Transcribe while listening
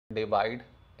divide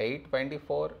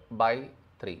 824 by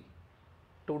 3.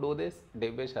 To do this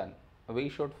division, we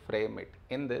should frame it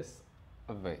in this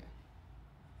way.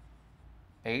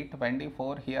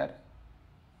 824 here,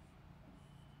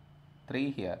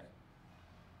 3 here.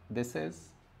 This is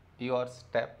your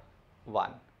step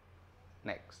 1.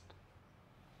 Next,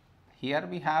 here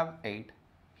we have 8,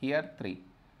 here 3.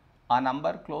 A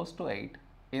number close to 8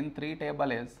 in 3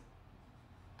 table is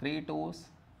 3 2's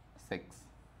 6.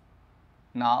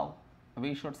 Now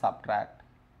we should subtract,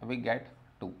 we get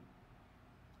 2.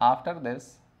 After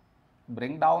this,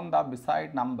 bring down the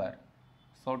beside number,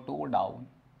 so 2 down,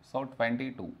 so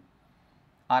 22.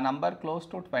 A number close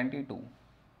to 22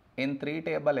 in 3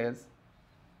 table is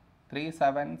 3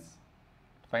 7's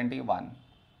 21.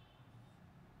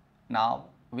 Now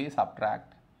we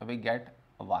subtract, we get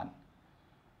 1.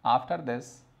 After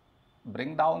this,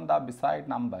 bring down the beside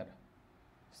number,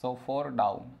 so 4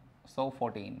 down, so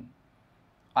 14.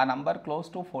 A number close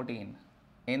to 14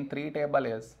 in 3 table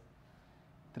is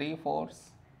 3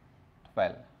 4's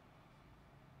 12.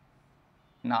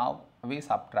 Now we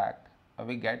subtract,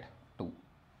 we get 2.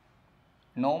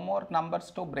 No more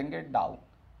numbers to bring it down,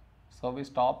 so we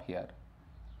stop here.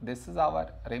 This is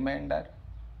our remainder,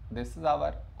 this is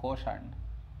our quotient.